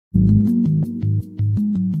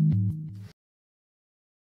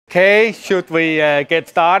Okay, should we get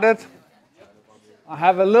started? I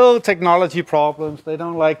have a little technology problems. They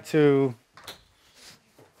don't like to.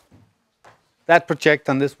 That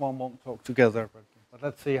projector and this one won't talk together, but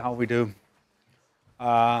let's see how we do.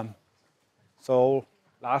 So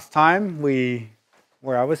last time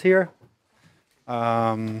where I was here,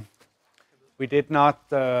 we did not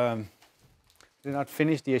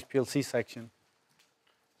finish the HPLC section.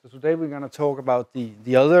 So today we're going to talk about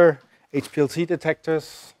the other HPLC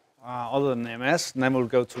detectors other than MS, and then we'll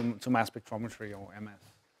go to mass spectrometry or MS.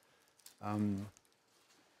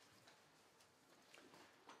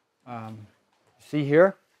 See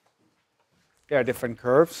here, there are different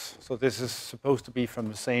curves. So this is supposed to be from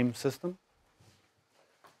the same system.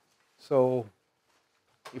 So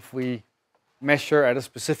if we measure at a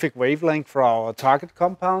specific wavelength for our target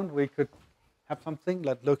compound, we could have something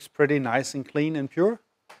that looks pretty nice and clean and pure.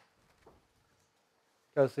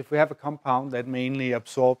 Because if we have a compound that mainly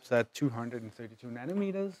absorbs at 232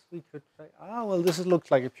 nanometers, we could say, well, this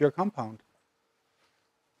looks like a pure compound.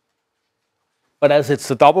 But as it's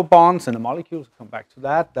the double bonds in the molecules, come back to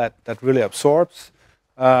that really absorbs.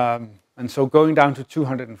 And so going down to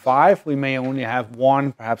 205, we may only have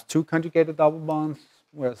one, perhaps two conjugated double bonds,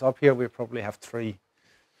 whereas up here we probably have three.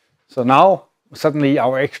 So now suddenly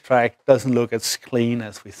our extract doesn't look as clean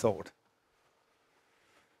as we thought.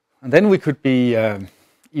 And then we could be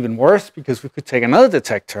even worse, because we could take another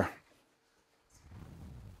detector.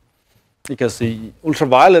 Because the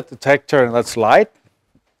ultraviolet detector, that's light,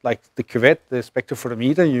 like the cuvette, the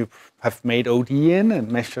spectrophotometer, you have made OD in and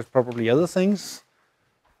measured probably other things.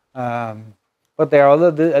 But there are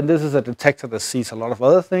other, and this is a detector that sees a lot of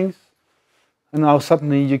other things. And now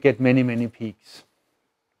suddenly you get many, many peaks.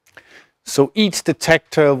 So each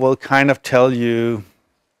detector will kind of tell you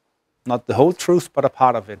not the whole truth, but a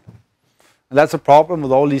part of it. And that's a problem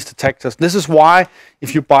with all these detectors. This is why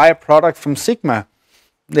if you buy a product from Sigma,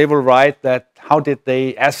 they will write that how did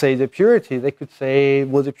they assay the purity. They could say,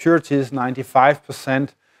 well, the purity is 95%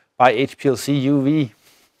 by HPLC UV.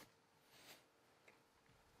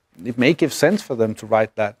 It may give sense for them to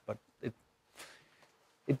write that, but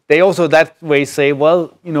they also that way say,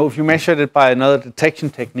 well, you know, if you measured it by another detection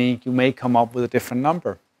technique, you may come up with a different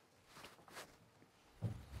number.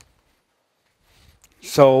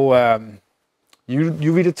 So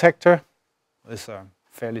UV detector is a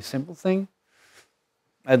fairly simple thing.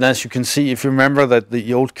 And as you can see, if you remember that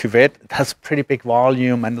the old cuvette, it has a pretty big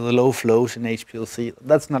volume and the low flows in HPLC.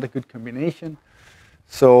 That's not a good combination.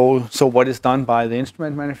 So what is done by the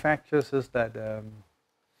instrument manufacturers is that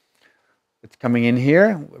it's coming in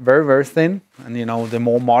here, very, very thin. And you know, the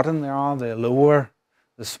more modern they are, the lower,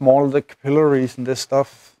 the smaller the capillaries and this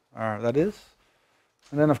stuff that is.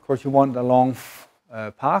 And then, of course, you want a long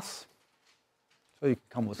pass. So you can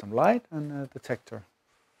come with some light and a detector.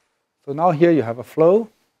 So now here you have a flow.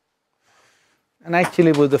 And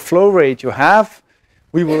actually with the flow rate you have,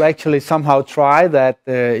 we will actually somehow try that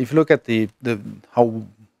if you look at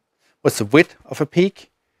what's the width of a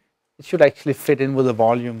peak, it should actually fit in with the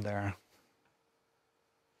volume there.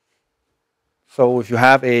 So if you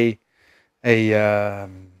have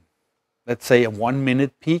let's say a 1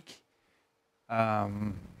 minute peak,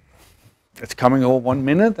 it's coming over 1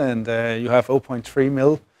 minute, and you have 0.3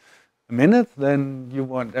 mil a minute, then you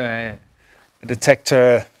want a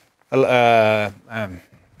detector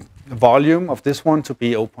volume of this one to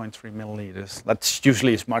be 0.3 milliliters. That's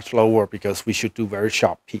usually is much lower because we should do very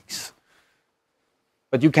sharp peaks.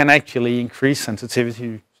 But you can actually increase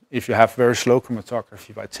sensitivity if you have very slow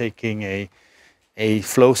chromatography by taking a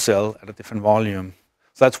flow cell at a different volume.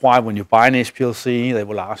 So that's why when you buy an HPLC, they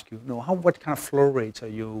will ask you, what kind of flow rates are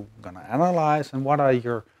you going to analyze, and what are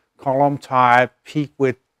your column type, peak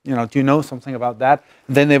width, do you know something about that?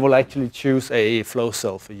 And then they will actually choose a flow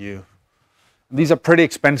cell for you. And these are pretty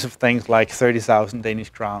expensive things, like 30,000 Danish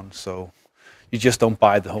crowns, so you just don't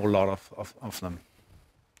buy the whole lot of them.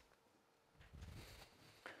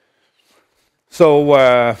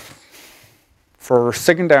 So for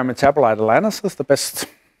secondary metabolite analysis, the best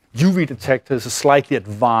UV detector is a slightly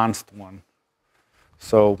advanced one.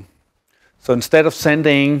 So instead of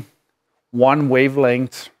sending one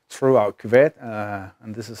wavelength through our cuvette,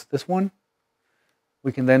 and this is this one,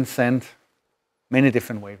 we can then send many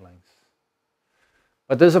different wavelengths.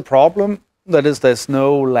 But there's a problem, that is there's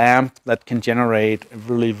no lamp that can generate a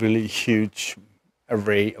really, really huge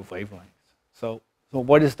array of wavelengths. So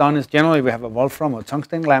what is done is generally we have a wolfram or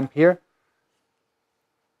tungsten lamp here,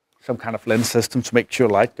 some kind of lens system to make sure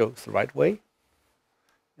light goes the right way.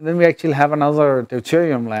 And then we actually have another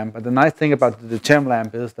deuterium lamp. But the nice thing about the deuterium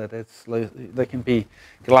lamp is that there can be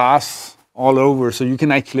glass all over, so you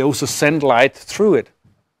can actually also send light through it.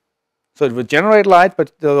 So it would generate light,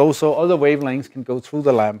 but there are also other wavelengths can go through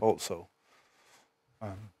the lamp also.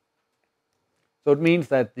 So it means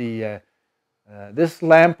that this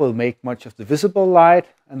lamp will make much of the visible light,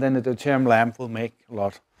 and then the deuterium lamp will make a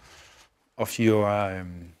lot of your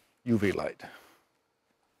UV light.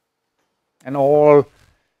 And all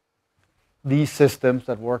these systems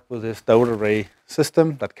that work with this dot array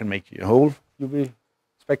system that can make your whole UV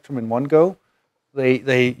spectrum in one go,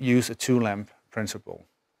 they use a two-lamp principle.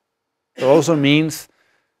 It also means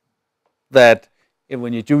that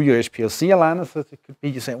when you do your HPLC analysis, it could be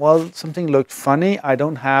you say, well, something looked funny. I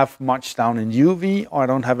don't have much down in UV, or I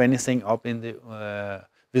don't have anything up in the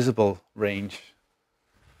visible range.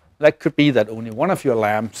 That could be that only one of your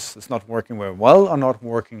lamps is not working very well or not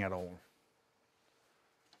working at all.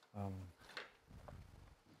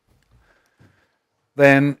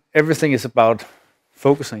 Then everything is about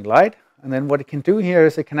focusing light. And then what it can do here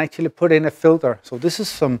is it can actually put in a filter. So this is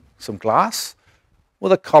some glass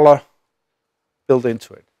with a color built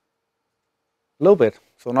into it. A little bit.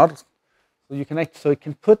 So it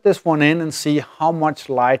can put this one in and see how much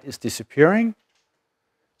light is disappearing.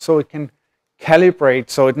 So it can calibrate,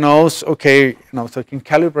 so it knows, okay, so it can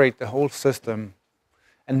calibrate the whole system.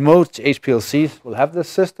 And most HPLCs will have this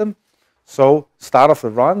system. So start of the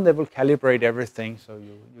run, they will calibrate everything so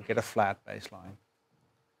you get a flat baseline.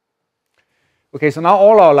 Okay, so now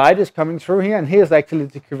all our light is coming through here, and here's actually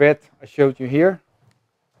the cuvette I showed you here.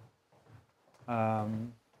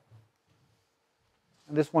 And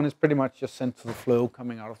this one is pretty much just sent to the flow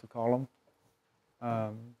coming out of the column.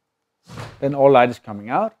 Then all light is coming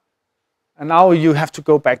out. And now you have to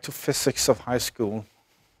go back to physics of high school.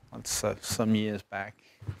 That's some years back.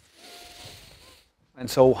 And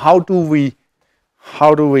so how can we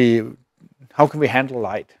handle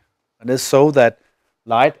light? And it's so that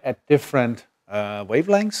light at different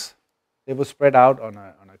wavelengths, they will spread out on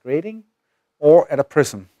a grating or at a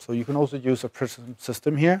prism. So you can also use a prism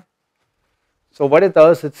system here. So what it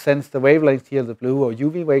does, it sends the wavelength here, the blue or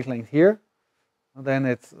UV wavelength here, and then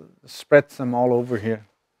it spreads them all over here.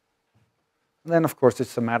 And then of course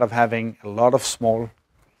it's a matter of having a lot of small.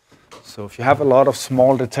 So if you have a lot of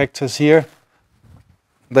small detectors here,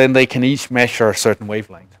 then they can each measure a certain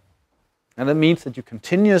wavelength. And that means that you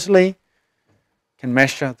continuously can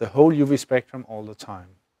measure the whole UV spectrum all the time.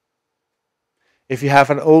 If you have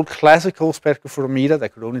an old classical spectrophotometer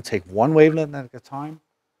that could only take one wavelength at a time,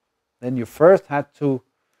 then you first had to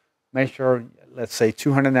measure, let's say,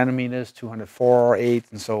 200 nanometers, 204, 8,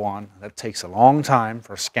 and so on. That takes a long time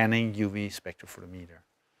for scanning UV spectrophotometer.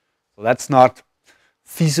 So that's not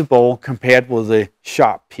feasible compared with the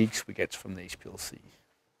sharp peaks we get from the HPLC.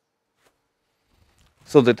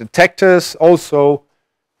 So the detectors also,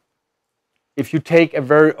 if you take a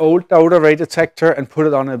very old dot array detector and put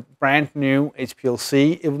it on a brand new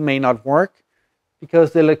HPLC, it may not work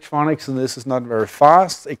because the electronics in this is not very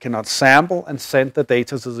fast. It cannot sample and send the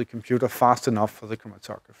data to the computer fast enough for the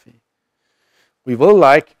chromatography. We will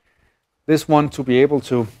like this one to be able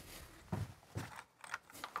to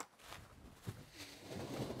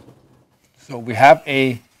so we have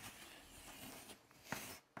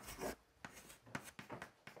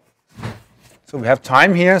So we have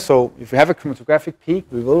time here, so if we have a chromatographic peak,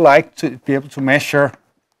 we will like to be able to measure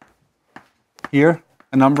here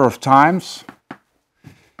a number of times,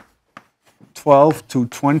 12 to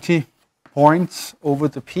 20 points over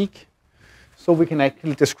the peak, so we can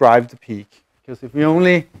actually describe the peak. Because if we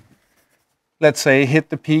only, let's say, hit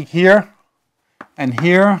the peak here, and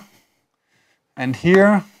here, and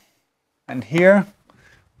here, and here,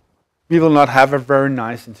 we will not have a very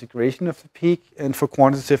nice integration of the peak, and for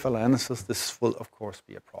quantitative analysis, this will, of course,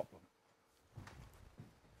 be a problem.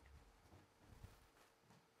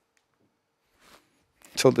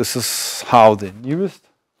 So this is how the newest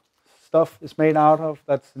stuff is made out of.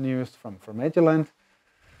 That's the newest from Agilent.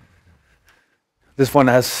 This one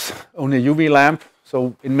has only a UV lamp.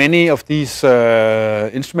 So in many of these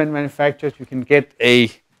instrument manufacturers, you can get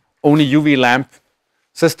a only UV lamp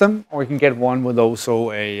system, or you can get one with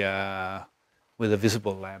also a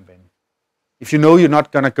visible lamp in. If you know you're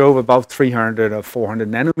not going to go above 300 or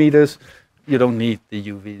 400 nanometers, you don't need the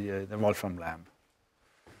UV, the Wolfram lamp.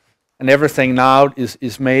 And everything now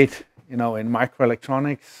is made, in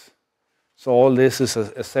microelectronics. So all this is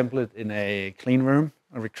assembled in a clean room,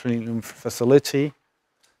 a clean room facility,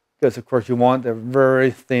 because of course you want the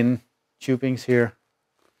very thin tubings here,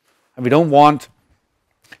 and we don't want.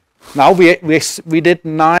 Now we did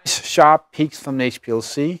nice sharp peaks from the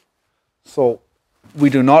HPLC, so we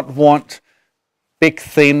do not want big,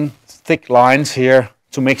 thin, thick lines here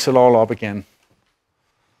to mix it all up again.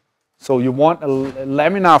 So you want a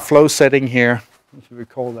laminar flow setting here, if you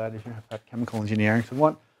recall that, if you have had chemical engineering. So you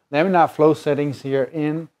want laminar flow settings here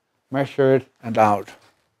in, measured, and out.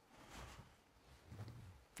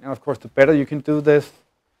 And of course, the better you can do this,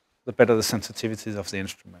 the better the sensitivities of the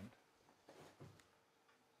instrument.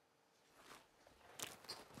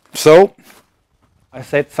 So I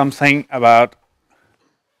said something about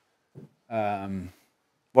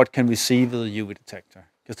what can we see with the UV detector.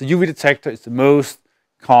 Because the UV detector is the most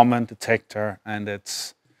common detector, and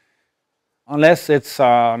it's, unless it's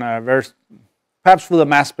on a very, perhaps with a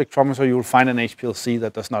mass spectrometer, you will find an HPLC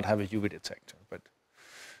that does not have a UV detector. But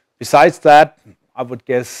besides that, I would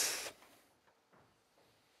guess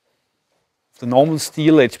the normal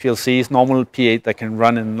steel HPLCs, normal pH that can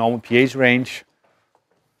run in the normal pH range,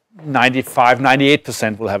 95,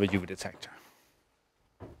 98% will have a UV detector.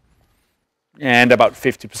 And about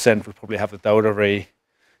 50% will probably have a diode array,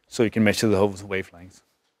 so you can measure the whole wavelengths.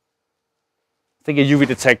 I think a UV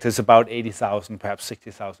detector is about 80,000, perhaps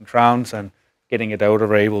 60,000 crowns, and getting a diode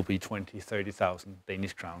array will be 20, 30,000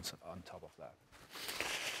 Danish crowns on top of that.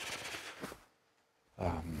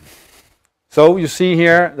 So you see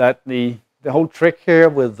here that the whole trick here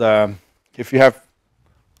with, if you have,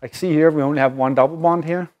 like see here, we only have one double bond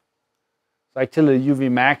here. So actually the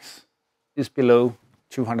UV max is below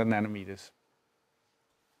 200 nanometers.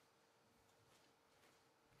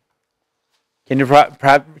 Can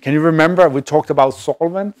you remember we talked about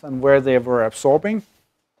solvents and where they were absorbing?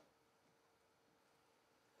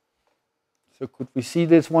 So could we see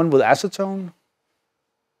this one with acetone?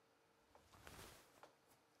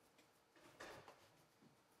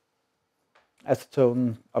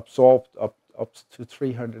 Acetone absorbed up to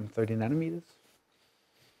 330 nanometers.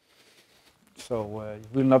 So you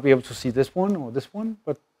will not be able to see this one or this one,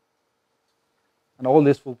 but and all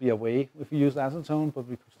this will be away if we use acetone, but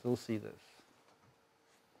we could still see this.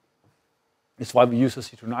 It's why we use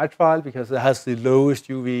acetylnitrile, because it has the lowest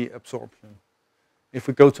UV absorption. If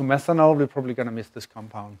we go to methanol, we're probably going to miss this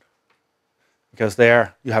compound, because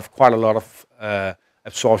there you have quite a lot of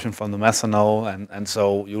absorption from the methanol, and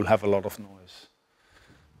so you'll have a lot of noise.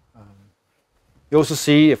 You also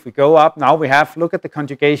see if we go up, now we have, look at the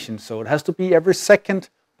conjugation. So it has to be every second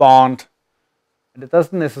bond, and it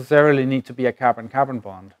doesn't necessarily need to be a carbon-carbon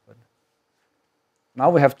bond. But now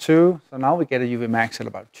we have two, so now we get a UV max at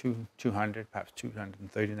about 200, perhaps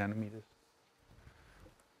 230 nanometers.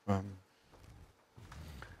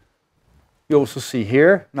 You also see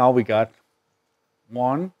here, now we got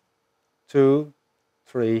 1, 2,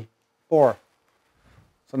 3, 4.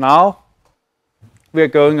 So now we are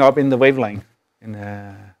going up in the wavelength, in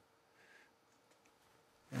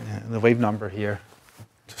the wave number here,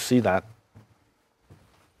 to see that.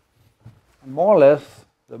 And more or less,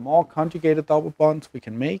 the more conjugated double bonds we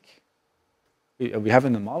can make, we have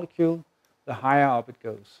in the molecule, the higher up it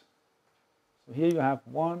goes. So here you have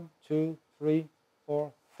 1, 2, 3,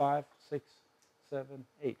 4, 5, 6, 7,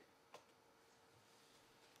 8.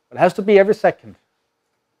 But it has to be every second.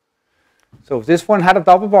 So if this one had a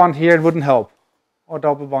double bond here, it wouldn't help. Or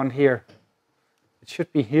double bond here. It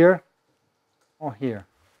should be here or here.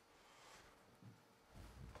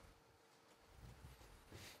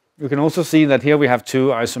 You can also see that here we have two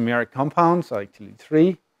isomeric compounds, actually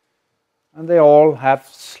three, and they all have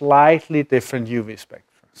slightly different UV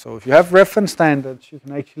spectra. So if you have reference standards, you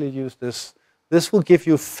can actually use this. This will give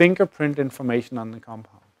you fingerprint information on the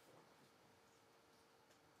compound.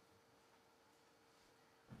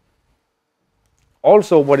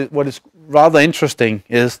 Also, what is rather interesting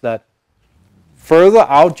is that further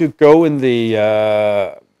out you go in the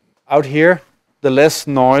out here, the less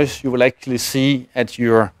noise you will actually see at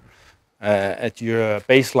your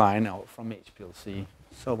baseline or from HPLC.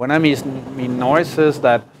 So when I mean noise is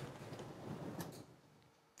that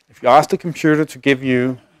if you ask the computer to give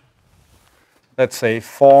you, let's say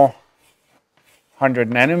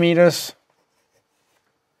 400 nanometers,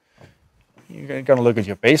 you're going to look at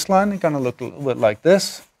your baseline. You're going to look a little bit like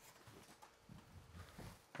this.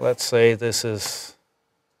 Let's say this is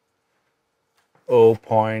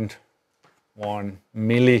 0.1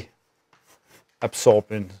 milli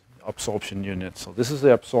absorption unit. So this is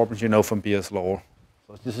the absorption you know from Beer's law.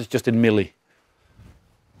 So this is just in milli.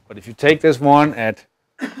 But if you take this one at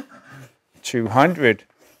 200,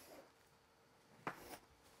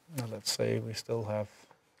 let's say we still have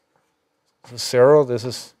this is 0. This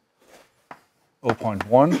is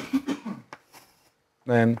 0.1.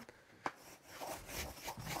 Then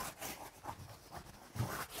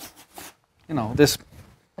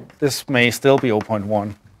this may still be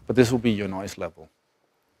 0.1, but this will be your noise level.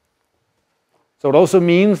 So it also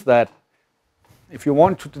means that if you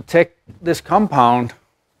want to detect this compound,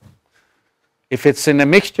 if it's in a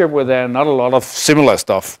mixture where there are not a lot of similar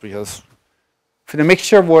stuff, because if in a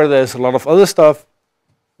mixture where there's a lot of other stuff,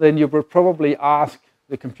 then you would probably ask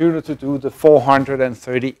the computer to do the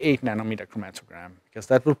 438 nanometer chromatogram, because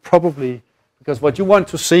that will probably, because what you want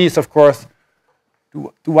to see is, of course,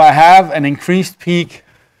 do I have an increased peak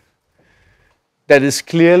that is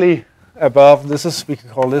clearly above, this is, we can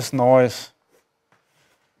call this noise,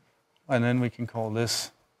 and then we can call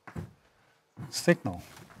this signal.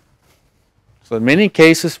 So in many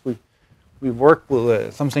cases, we work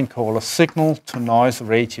with something called a signal to noise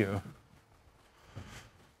ratio.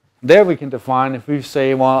 There we can define, if we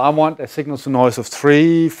say, well, I want a signal to noise of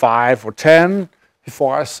 3, 5, or 10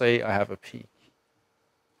 before I say I have a peak.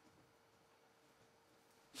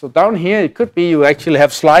 So down here, it could be you actually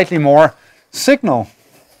have slightly more signal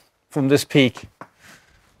from this peak.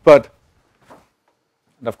 But,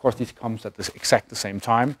 and of course, this comes at the exact the same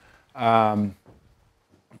time.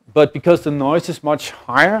 But because the noise is much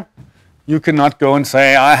higher, you cannot go and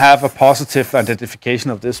say, I have a positive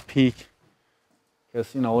identification of this peak.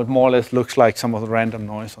 Because, you know, it more or less looks like some of the random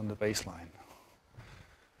noise on the baseline.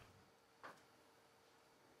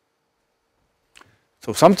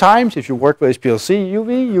 So sometimes, if you work with HPLC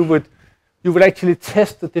UV, you would actually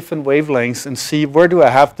test the different wavelengths and see where do I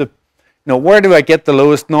have the, where do I get the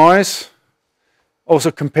lowest noise? Also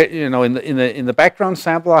compare, in the background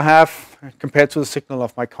sample I have compared to the signal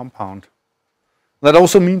of my compound. That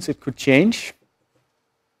also means it could change.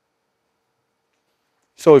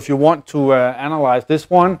 So if you want to analyze this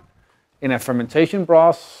one in a fermentation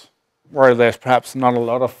broth, where there's perhaps not a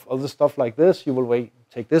lot of other stuff like this, you will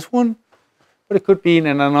take this one. But it could be in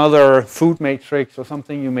another food matrix or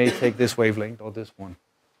something, you may take this wavelength or this one.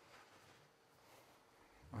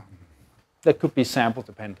 That could be sample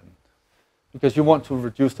dependent. Because you want to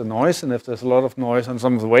reduce the noise, and if there's a lot of noise on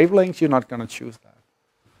some of the wavelengths, you're not going to choose that.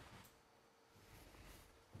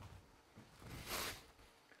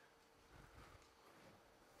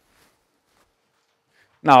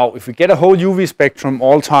 Now, if we get a whole UV spectrum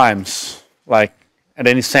all times, like at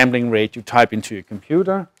any sampling rate you type into your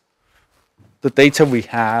computer, the data we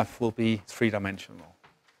have will be three-dimensional.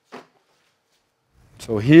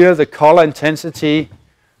 So here the color intensity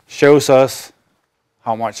shows us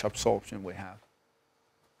how much absorption we have.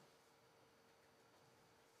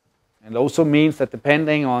 And also means that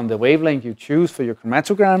depending on the wavelength you choose for your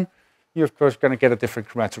chromatogram, you're of course going to get a different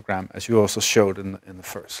chromatogram, as you also showed in the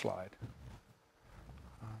first slide.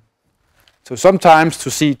 So sometimes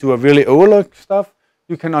to do a really overlook stuff,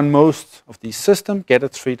 you can on most of these systems get a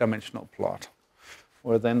three-dimensional plot,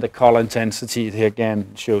 where then the color intensity here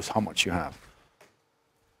again shows how much you have.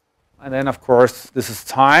 And then of course this is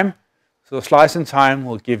time. So a slice in time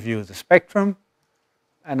will give you the spectrum,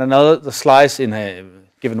 and the slice in a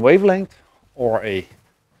given wavelength, or you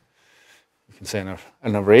can say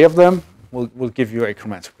an array of them, will give you a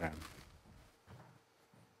chromatogram.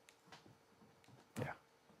 Yeah.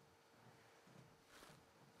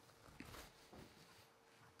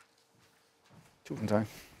 Tusind tak.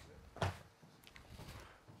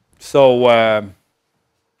 So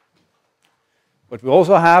what we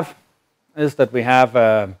also have is that we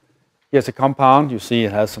have here's a compound. You see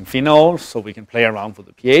it has some phenols, so we can play around with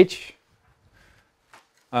the pH.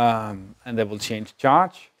 And they will change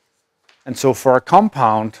charge. And so for a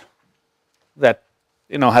compound that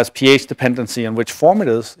has pH dependency on which form it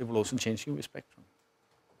is, it will also change UV spectrum.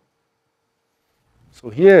 So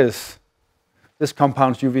here is this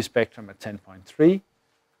compound's UV spectrum at 10.3,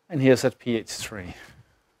 and here's at pH 3.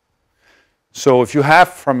 So if you have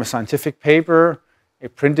from a scientific paper a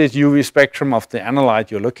printed UV spectrum of the analyte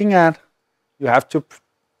you're looking at, you have to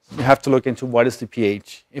look into what is the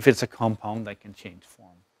pH if it's a compound that can change form.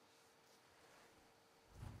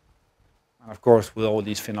 And of course, with all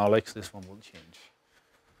these phenolics, this one will change.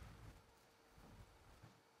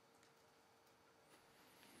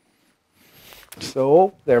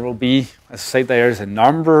 So there will be, as I say, there is a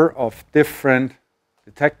number of different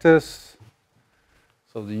detectors.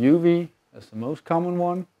 So the UV is the most common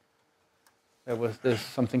one. There's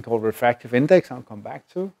something called refractive index I'll come back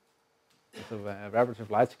to. It's a evaporative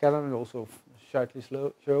light scatter, and also shortly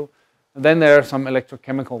show. And then there are some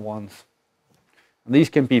electrochemical ones. And these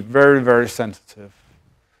can be very, very sensitive.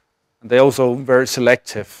 And they're also very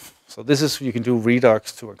selective. So this is, you can do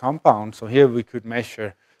redox to a compound. So here we could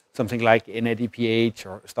measure something like NADPH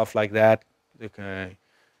or stuff like that, like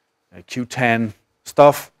Q10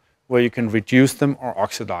 stuff, where you can reduce them or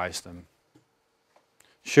oxidize them.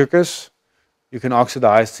 Sugars, you can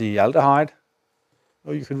oxidize the aldehyde.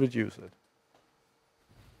 or you can reduce it.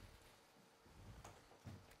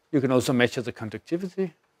 You can also measure the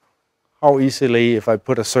conductivity, how easily, if I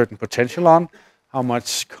put a certain potential on, how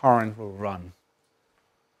much current will run.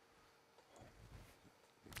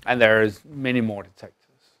 And there's many more detectors.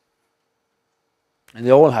 And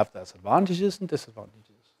they all have their advantages and disadvantages.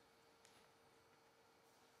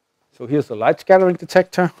 So here's the light scattering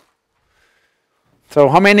detector. So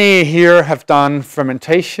how many here have done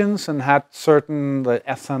fermentations and had certain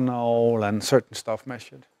ethanol and certain stuff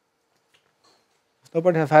measured? Does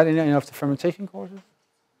nobody have had any of the fermentation courses?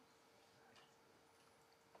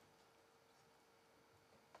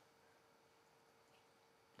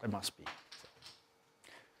 There must be.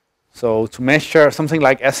 So to measure something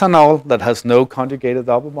like ethanol that has no conjugated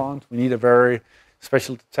double bond, we need a very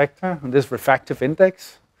special detector, and this refractive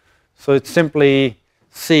index. So it simply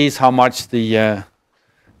sees how much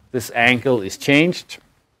this angle is changed.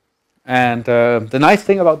 And the nice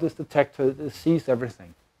thing about this detector is it sees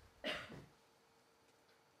everything.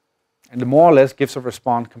 And it more or less gives a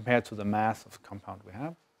response compared to the mass of the compound we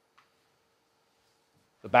have.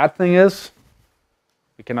 The bad thing is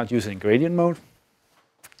we cannot use it in gradient mode.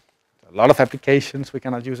 A lot of applications we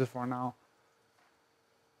cannot use it for now.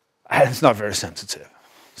 And it's not very sensitive.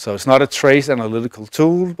 So it's not a trace analytical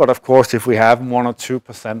tool, but of course if we have 1 or 2%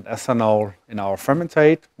 ethanol in our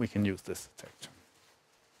fermentate, we can use this detector.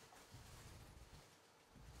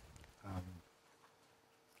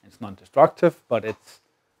 It's non-destructive, but it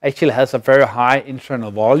actually has a very high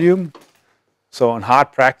internal volume. So in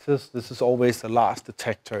hard practice, this is always the last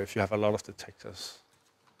detector if you have a lot of detectors.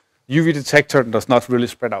 UV detector does not really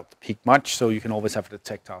spread out the peak much, so you can always have a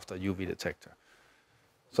detector after a UV detector.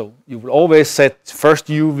 So you will always set first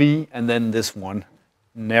UV and then this one,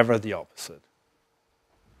 never the opposite.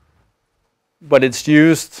 But it's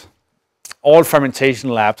used, all fermentation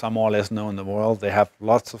labs are more or less known in the world. They have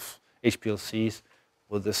lots of HPLCs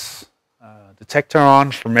with this detector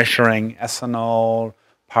on for measuring ethanol,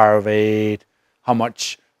 pyruvate, how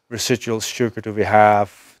much residual sugar do we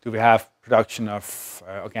have production of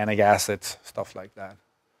organic acids, stuff like that.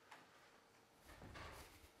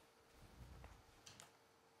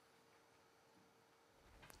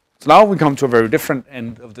 So now we come to a very different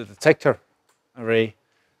end of the detector array.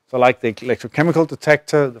 So like the electrochemical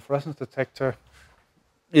detector, the fluorescence detector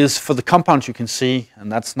is for the compounds you can see,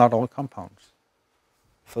 and that's not all compounds.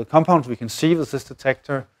 For the compounds we can see with this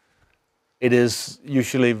detector, it is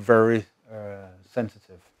usually very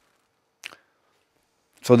sensitive.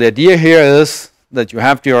 So the idea here is that you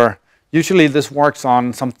have usually this works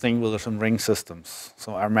on something with some ring systems,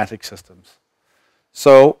 so aromatic systems.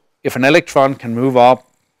 So if an electron can move up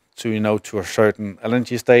to a certain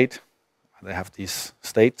energy state, they have these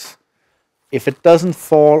states, if it doesn't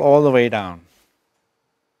fall all the way down,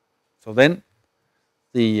 so then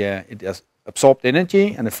it has absorbed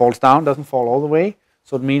energy and it falls down, doesn't fall all the way,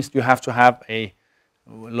 so it means you have to have a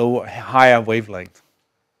higher wavelength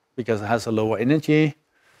because it has a lower energy.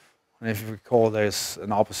 And if you recall, there's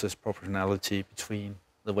an opposite proportionality between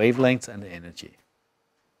the wavelength and the energy.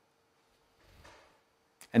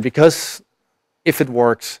 And because if it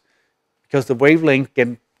works, because the wavelength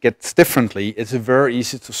gets differently, it's very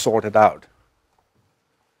easy to sort it out.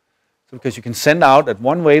 So because you can send out at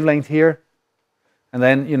one wavelength here, and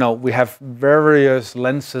then we have various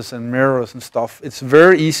lenses and mirrors and stuff. It's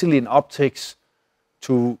very easily in optics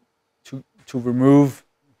to remove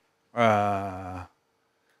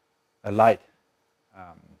a light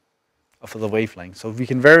of the wavelength. So we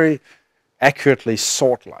can very accurately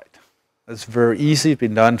sort light. That's very easy,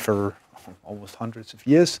 been done for almost hundreds of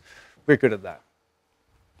years. We're good at that.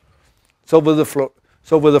 So with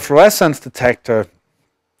the fluorescence detector,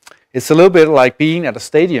 it's a little bit like being at a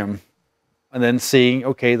stadium and then seeing,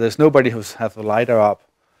 okay, there's nobody who has the lighter up.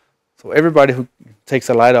 So everybody who takes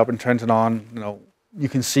the light up and turns it on, you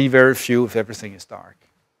can see very few if everything is dark.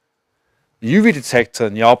 The UV detector,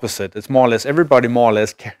 and the opposite, it's more or less everybody more or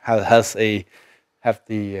less have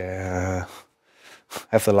the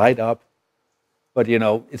light up, but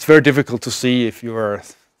it's very difficult to see if you are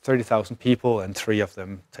 30,000 people and 3 of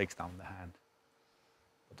them takes down the hand.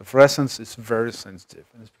 But the fluorescence is very sensitive,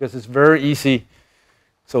 and it's because it's very easy.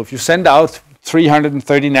 So if you send out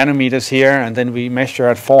 330 nanometers here, and then we measure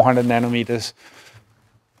at 400 nanometers,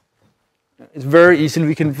 it's very easy.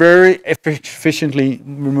 We can very efficiently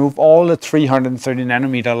remove all the 330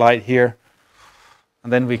 nanometer light here,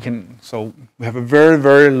 and then we have a very,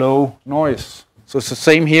 very low noise. So it's the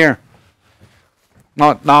same here.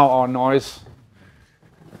 Not now our noise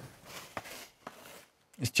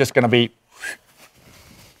is just going to be,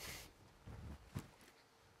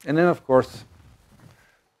 and then of course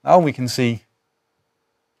now we can see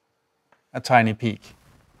a tiny peak.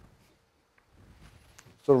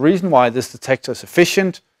 So the reason why this detector is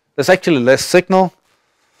efficient, there's actually less signal.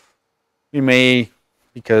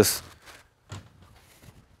 Because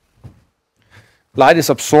light is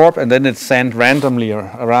absorbed and then it's sent randomly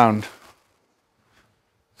around.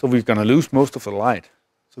 So we're going to lose most of the light.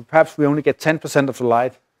 So perhaps we only get 10% of the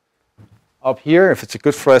light up here if it's a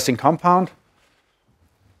good fluorescing compound.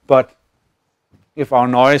 But if our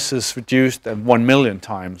noise is reduced 1 million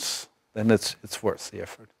times, then it's worth the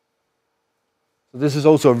effort. So this is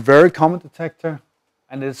also a very common detector,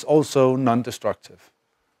 and it's also non-destructive.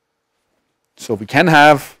 So we can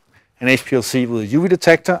have an HPLC with a UV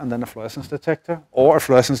detector and then a fluorescence detector, or a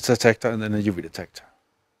fluorescence detector and then a UV detector.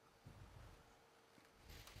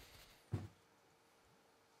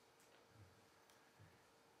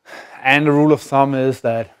 And the rule of thumb is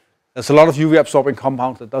that there's a lot of UV absorbing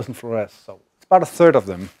compounds that doesn't fluoresce. So it's about a third of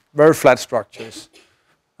them, very flat structures.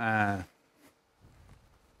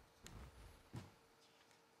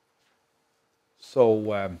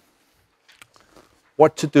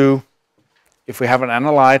 What to do if we have an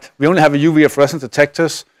analyte? We only have a UV fluorescence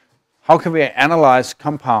detectors. How can we analyze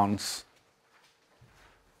compounds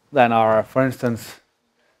that are, for instance,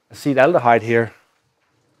 acetaldehyde here?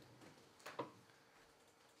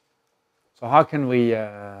 So how can we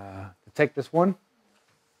detect this one?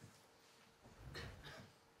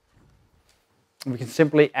 We can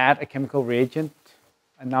simply add a chemical reagent,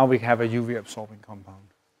 and now we have a UV absorbing compound.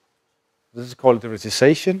 This is called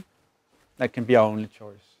derivatization. That can be our only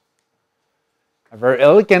choice. A very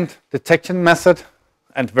elegant detection method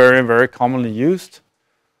and very, very commonly used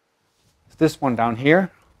is this one down here.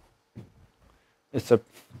 It's a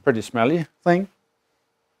pretty smelly thing,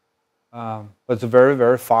 but it's a very,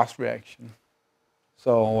 very fast reaction.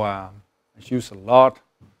 So it's used a lot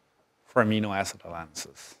for amino acid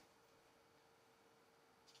analysis.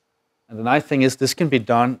 And the nice thing is this can be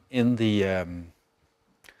done in the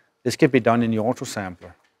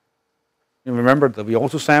autosampler. You remember that the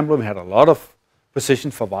autosampler, we had a lot of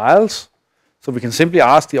precision for vials. So we can simply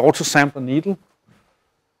ask the autosampler needle,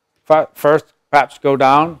 first perhaps go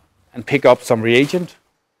down and pick up some reagent.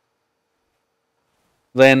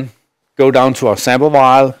 Then go down to our sample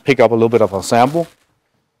vial, pick up a little bit of our sample.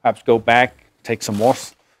 Perhaps go back, take some more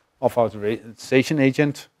of our derivatization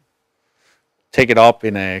agent. Take it up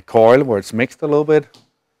in a coil where it's mixed a little bit.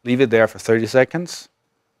 Leave it there for 30 seconds.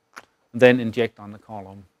 Then inject on the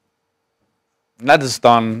column. And that is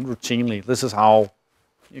done routinely. This is how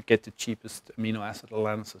you get the cheapest amino acid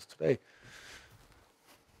analysis today.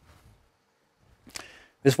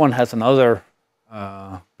 This one has another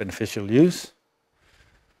beneficial use.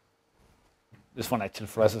 This one actually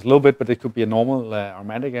fluoresces a little bit, but it could be a normal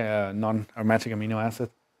aromatic, non-aromatic amino acid.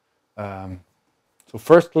 So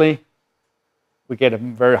firstly, we get a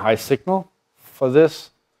very high signal for this,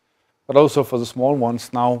 but also for the small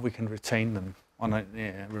ones, now we can retain them on a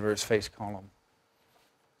reverse phase column.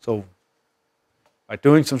 So by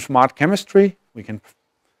doing some smart chemistry, we can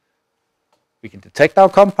detect our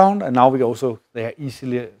compound, and now they are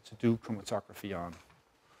easily to do chromatography on.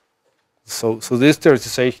 So this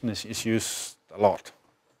derivatization is used a lot,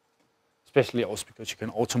 especially also because you can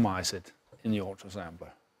automize it in the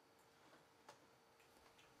autosampler.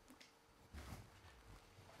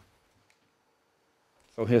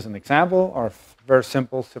 So here's an example of very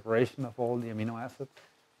simple separation of all the amino acids.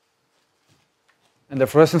 And the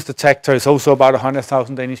fluorescence detector is also about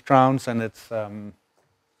 100,000 Danish crowns, and it's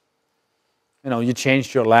you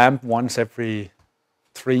change your lamp once every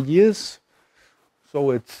 3 years.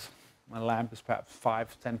 So my lamp is perhaps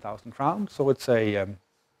 5,000-10,000 crowns. So it's a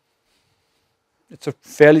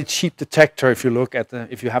fairly cheap detector if you look at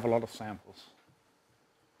if you have a lot of samples.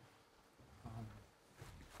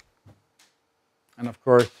 And of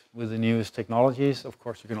course, with the newest technologies, of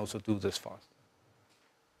course, you can also do this faster.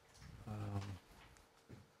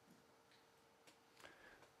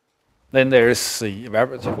 Then there is the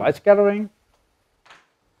evaporative light scattering.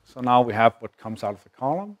 So now we have what comes out of the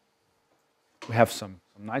column. We have some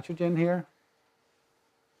nitrogen here.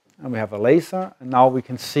 And we have a laser. And now we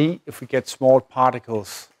can see if we get small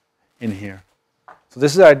particles in here. So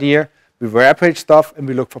this is the idea. We evaporate stuff and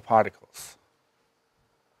we look for particles.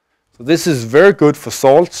 So this is very good for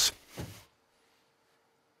salts.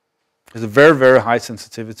 Has a very, very high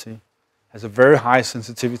sensitivity. Has a very high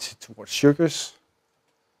sensitivity towards sugars.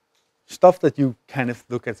 Stuff that you kind of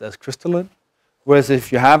look at as crystalline. Whereas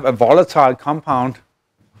if you have a volatile compound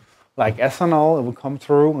like ethanol, it will come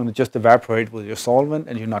through and it just evaporate with your solvent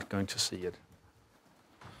and you're not going to see it.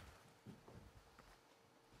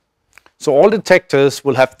 So all detectors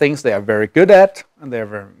will have things they are very good at, and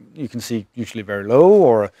you can see usually very low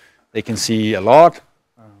or They can see a lot.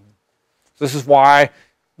 This is why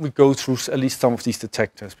we go through at least some of these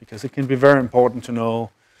detectors, because it can be very important to know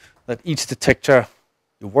that each detector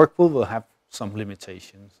you work with will have some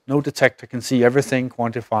limitations. No detector can see everything,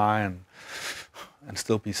 quantify, and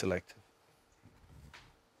still be selective.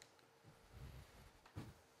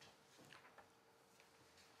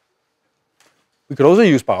 We could also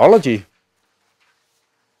use biology.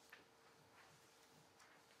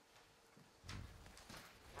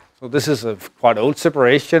 So this is a quite old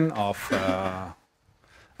separation of a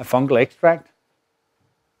fungal extract.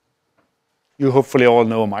 You hopefully all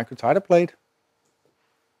know a microtiter plate.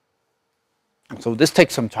 So this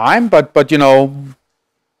takes some time, but you know,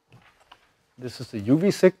 this is the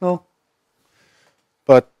UV signal.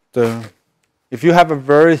 But if you have a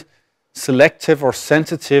very selective or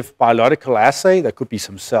sensitive biological assay, there could be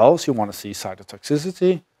some cells you want to see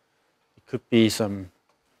cytotoxicity. It could be some.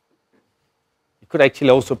 It could actually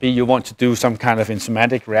also be you want to do some kind of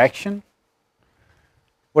enzymatic reaction.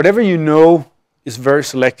 Whatever you know is very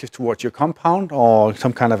selective towards your compound or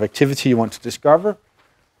some kind of activity you want to discover.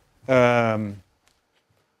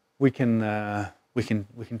 We can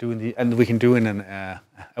do in a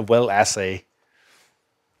well assay.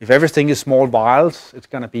 If everything is small vials, it's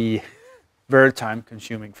going to be very time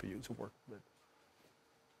consuming for you to work with.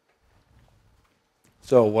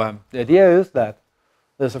 So the idea is that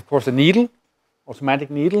there's of course a needle, automatic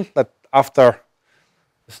needle, that after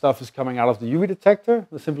the stuff is coming out of the UV detector,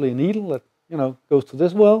 there's simply a needle that goes to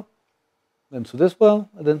this well, then to this well,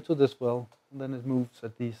 and then to this well, and then it moves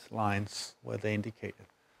at these lines where they indicate it.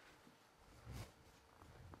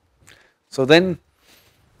 So then,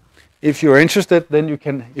 if you're interested, then you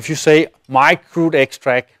can, if you say my crude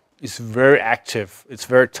extract is very active, it's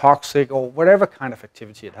very toxic, or whatever kind of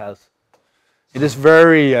activity it has, it is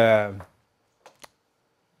very,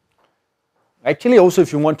 actually also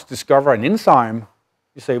if you want to discover an enzyme,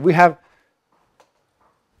 you say we have,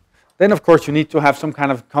 then of course you need to have some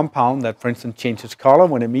kind of compound that, for instance, changes color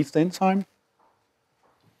when it meets the enzyme.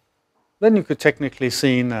 Then you could technically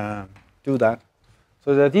do that.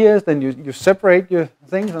 So the idea is then you separate your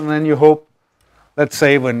things, and then you hope, let's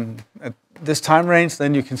say when at this time range,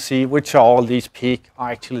 then you can see which are all these peak are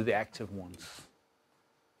actually the active ones.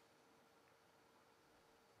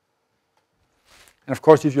 And of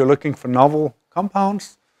course, if you're looking for novel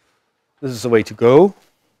compounds, this is the way to go.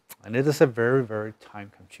 And it is a very, very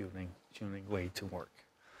time-consuming way to work.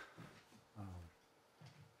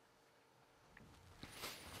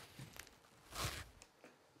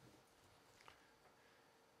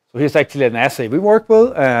 So here's actually an assay we work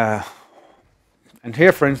with. And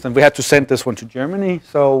here, for instance, we had to send this one to Germany.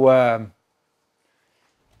 So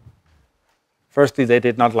firstly, they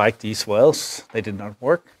did not like these wells. They did not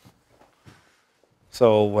work.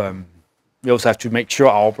 So we also have to make sure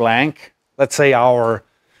our blank, let's say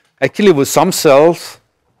actually with some cells,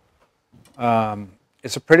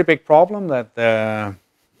 it's a pretty big problem that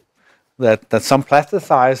some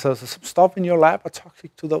plasticizers or some stuff in your lab are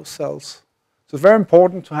toxic to those cells. So it's very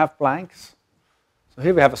important to have blanks. So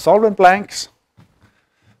here we have a solvent blanks.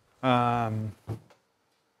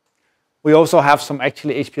 We also have some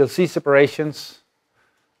actually HPLC separations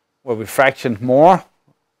where we fractioned more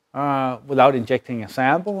without injecting a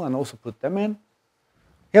sample and also put them in.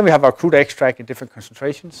 Here we have our crude extract in different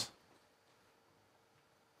concentrations.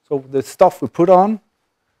 So the stuff we put on,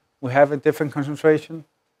 we have a different concentration.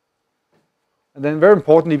 And then very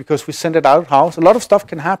importantly, because we send it out of house, a lot of stuff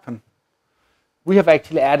can happen. We have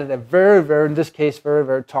actually added a very, very, in this case, very,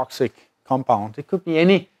 very toxic compound. It could be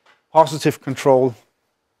any positive control.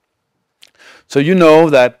 So you know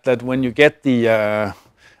that when you get the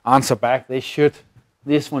answer back,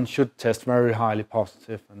 this one should test very highly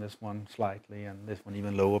positive, and this one slightly, and this one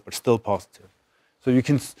even lower, but still positive. So you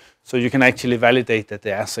can actually validate that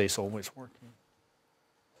the assay is always working.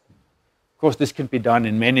 Of course, this can be done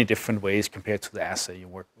in many different ways compared to the assay you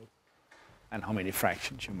work with and how many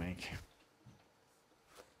fractions you make.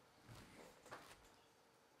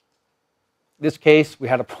 In this case, we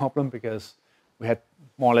had a problem because we had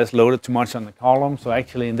more or less loaded too much on the column. So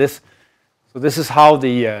actually this is how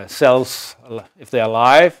the cells, if they're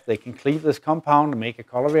alive, they can cleave this compound and make a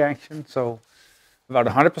color reaction. So about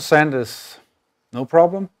 100% is no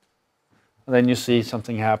problem. And then you see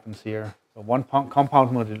something happens here. So one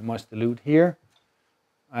compound must dilute here,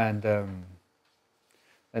 and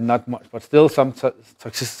not much, but still some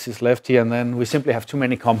toxicity is left here. And then we simply have too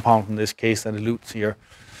many compounds in this case that dilutes here.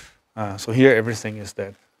 So here everything is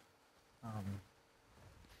dead.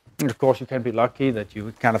 And of course, you can be lucky that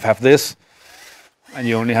you kind of have this, and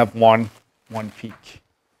you only have one peak.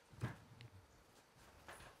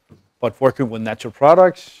 But working with natural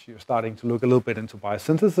products, you're starting to look a little bit into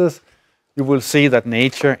biosynthesis. You will see that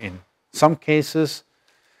nature, in some cases,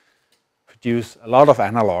 produce a lot of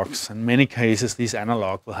analogs. In many cases, these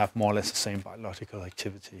analogs will have more or less the same biological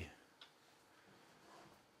activity.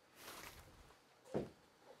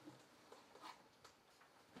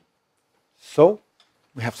 So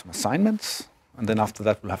we have some assignments, and then after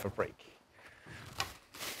that we'll have a break.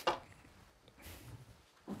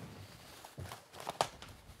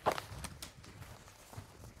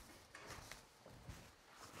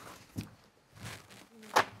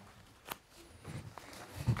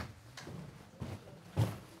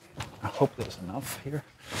 I hope there's enough here.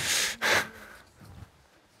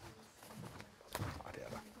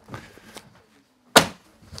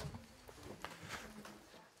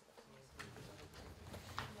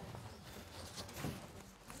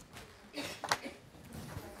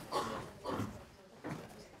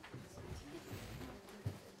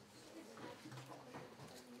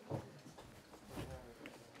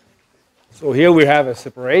 So here we have a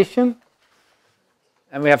separation,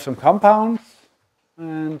 and we have some compounds,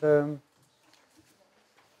 and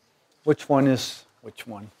which one is which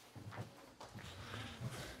one?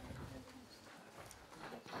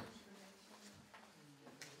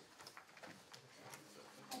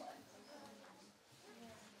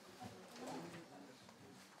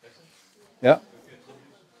 Yeah.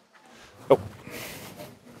 Oh.